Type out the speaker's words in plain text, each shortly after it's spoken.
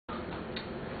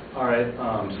Alright,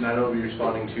 tonight I'll be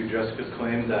responding to Jessica's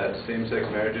claim that same-sex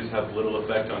marriages have little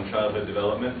effect on childhood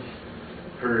development.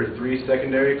 Her three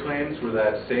secondary claims were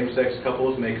that same-sex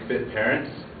couples make fit parents,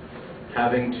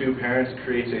 having two parents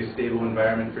creates a stable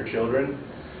environment for children,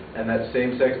 and that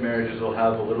same-sex marriages will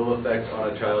have a little effect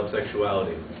on a child's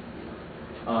sexuality.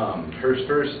 Her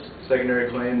first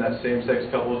secondary claim that same-sex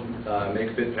couples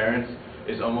make fit parents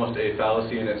is almost a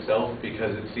fallacy in itself,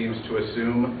 because it seems to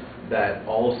assume that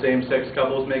all same-sex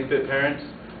couples make fit parents,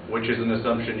 which is an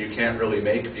assumption you can't really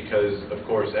make because, of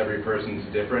course, every person's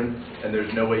different, and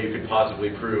there's no way you could possibly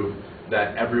prove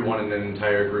that everyone in an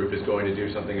entire group is going to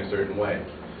do something a certain way.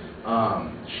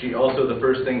 She also, the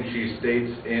first thing she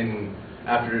states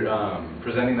after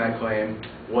presenting that claim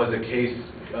was a case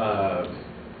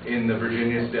in the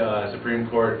Virginia Supreme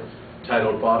Court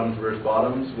titled Bottoms vs.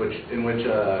 Bottoms, in which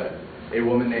a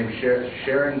woman named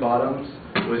Sharon Bottoms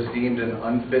was deemed an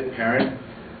unfit parent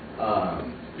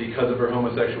because of her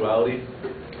homosexuality.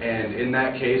 And in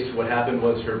that case, what happened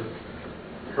was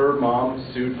her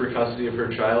mom sued for custody of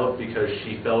her child because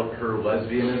she felt her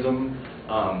lesbianism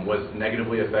was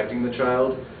negatively affecting the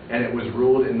child, and it was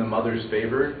ruled in the mother's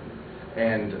favor.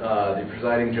 And the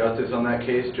presiding justice on that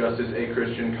case, Justice A.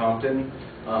 Christian Compton,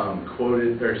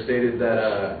 stated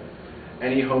that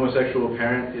any homosexual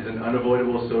parent is an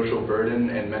unavoidable social burden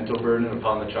and mental burden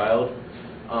upon the child.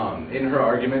 In her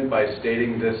argument, by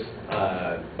stating this,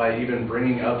 by even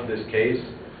bringing up this case,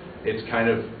 it's kind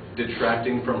of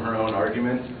detracting from her own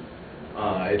argument.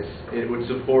 It would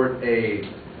support a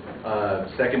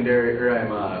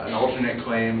an alternate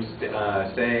claim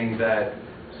saying that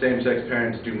same-sex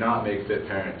parents do not make fit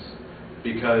parents,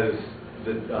 because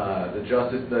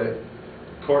the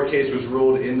court case was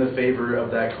ruled in the favor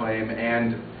of that claim,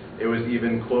 and it was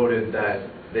even quoted that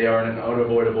they are an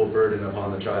unavoidable burden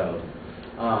upon the child.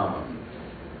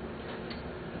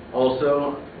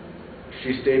 Also,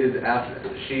 she stated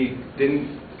she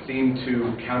didn't seem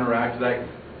to counteract that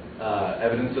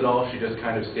evidence at all. She just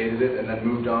kind of stated it and then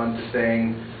moved on to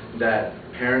saying that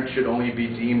parents should only be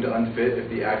deemed unfit if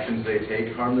the actions they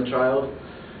take harm the child,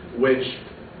 which,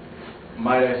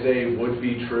 might I say, would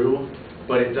be true,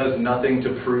 but it does nothing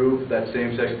to prove that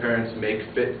same-sex couples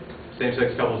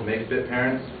make fit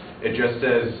parents. It just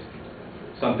says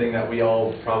something that we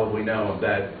all probably know,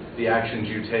 that the actions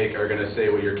you take are going to say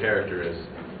what your character is.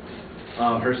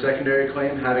 Her secondary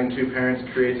claim, having two parents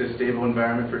creates a stable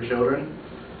environment for children.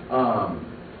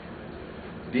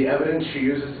 The evidence she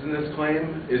uses in this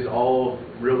claim is all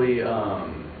really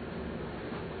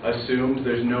assumed.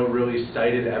 There's no really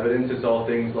cited evidence. It's all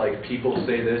things like people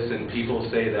say this and people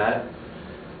say that.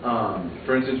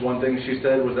 For instance, one thing she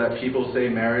said was that people say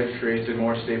marriage creates a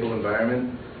more stable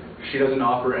environment. She doesn't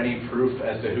offer any proof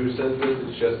as to who says this,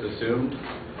 it's just assumed.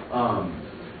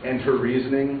 And her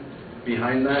reasoning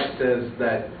behind that says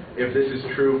that if this is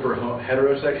true for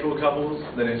heterosexual couples,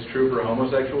 then it's true for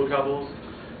homosexual couples,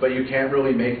 but you can't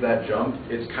really make that jump.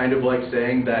 It's kind of like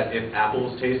saying that if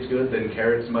apples taste good, then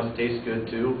carrots must taste good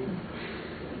too.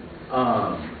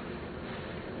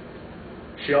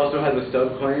 She also has a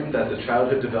subclaim that the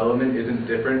childhood development isn't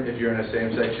different if you're in a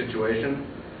same-sex situation,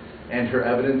 and her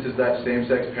evidence is that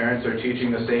same-sex parents are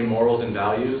teaching the same morals and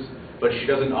values, but she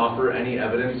doesn't offer any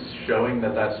evidence showing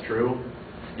that that's true.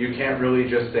 You can't really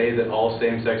just say that all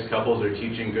same-sex couples are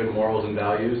teaching good morals and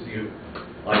values.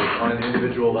 On an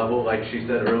individual level, like she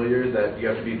said earlier, that you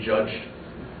have to be judged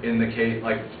in the case,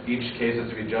 like each case has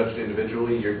to be judged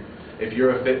individually. If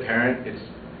you're a fit parent, it's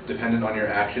dependent on your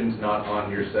actions, not on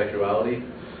your sexuality.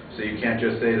 So you can't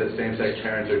just say that same-sex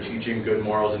parents are teaching good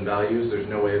morals and values. There's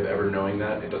no way of ever knowing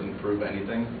that. It doesn't prove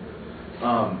anything.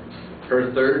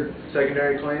 Her third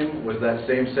secondary claim was that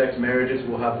same-sex marriages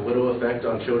will have little effect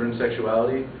on children's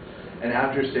sexuality. And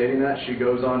after stating that, she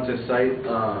goes on to cite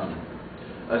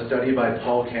a study by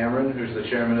Paul Cameron, who's the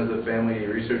chairman of the Family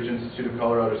Research Institute of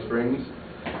Colorado Springs,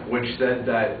 which said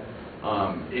that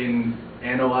in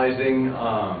analyzing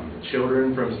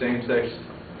children from same-sex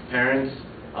parents,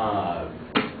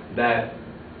 that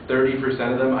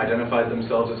 30% of them identified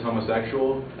themselves as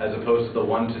homosexual, as opposed to the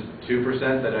 1 to 2%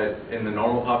 that in the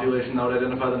normal population that would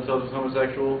identify themselves as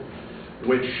homosexual,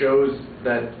 which shows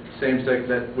that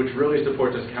which really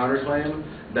supports this counterclaim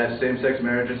that same-sex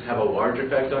marriages have a large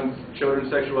effect on children's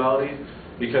sexuality,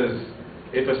 because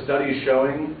if a study is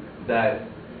showing that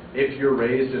if you're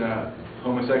raised in a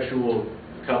homosexual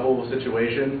couple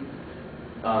situation,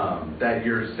 that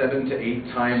you're 7 to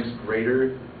 8 times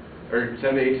greater, or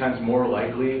 7 to 8 times more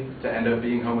likely to end up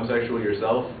being homosexual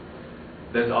yourself,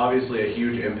 that's obviously a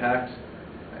huge impact.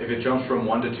 If it jumps from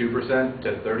 1 to 2%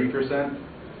 to 30%,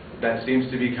 that seems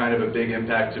to be kind of a big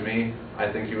impact to me.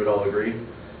 I think you would all agree.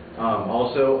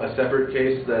 Also, a separate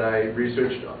case that I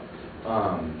researched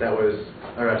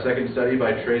a second study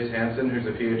by Trace Hansen, who's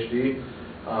a PhD,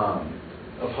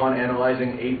 upon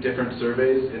analyzing 8 different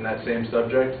surveys in that same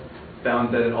subject,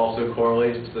 found that it also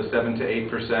correlates to the 7 to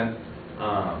 8%,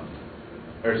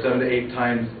 or 7 to 8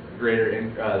 times greater,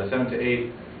 the 7 to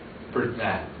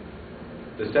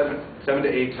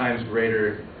 8 times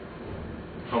greater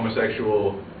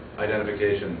homosexual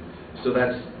identification. So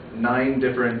that's 9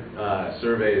 different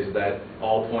surveys that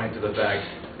all point to the fact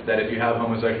that if you have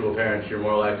homosexual parents, you're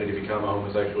more likely to become a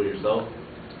homosexual yourself.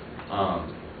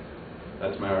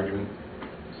 That's my argument.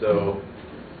 So,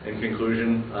 in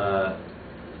conclusion,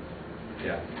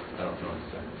 yeah, I don't know what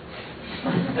to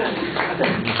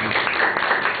say.